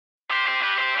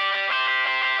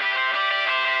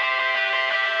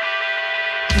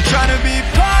trying to be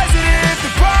positive,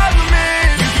 the problem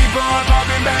is you keep on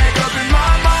popping back up in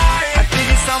my mind. I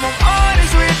think it's time I'm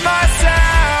honest with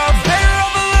myself. Better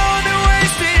off alone than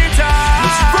wasting time.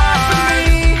 Would you ride for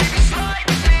me?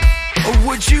 Or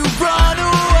would you run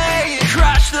away and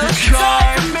crash the car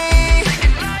for me?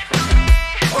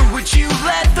 Or would you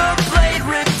let the blade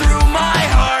rip through my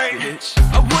heart?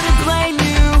 I wouldn't blame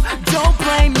you, don't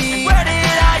blame me. Where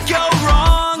did I go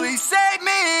wrong? Please save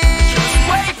me. Just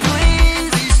wait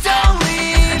please, please don't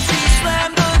leave. She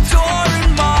slammed the door in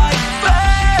my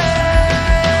face.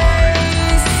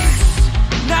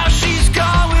 Now she's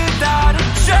gone without a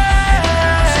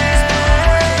trace.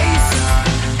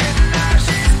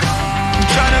 I'm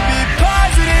trying to be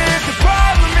positive, the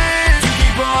problem is you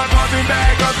keep on popping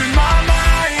back up in my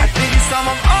mind. I think it's time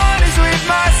I'm honest with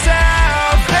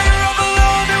myself. Better off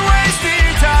alone than wasting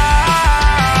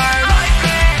time. Life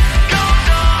goes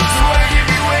on, so I keep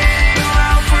be waiting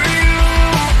around for you.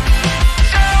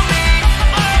 Tell me,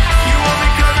 you want me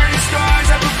covered in scars,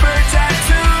 I prefer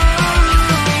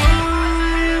tattoos.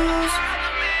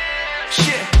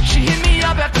 Shit, she hit me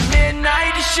up after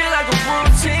midnight. This shit like a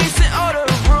routine. Said order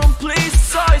a room please,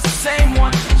 it's always the same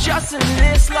one. Just in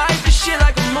this life, this shit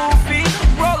like a movie.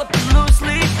 Roll up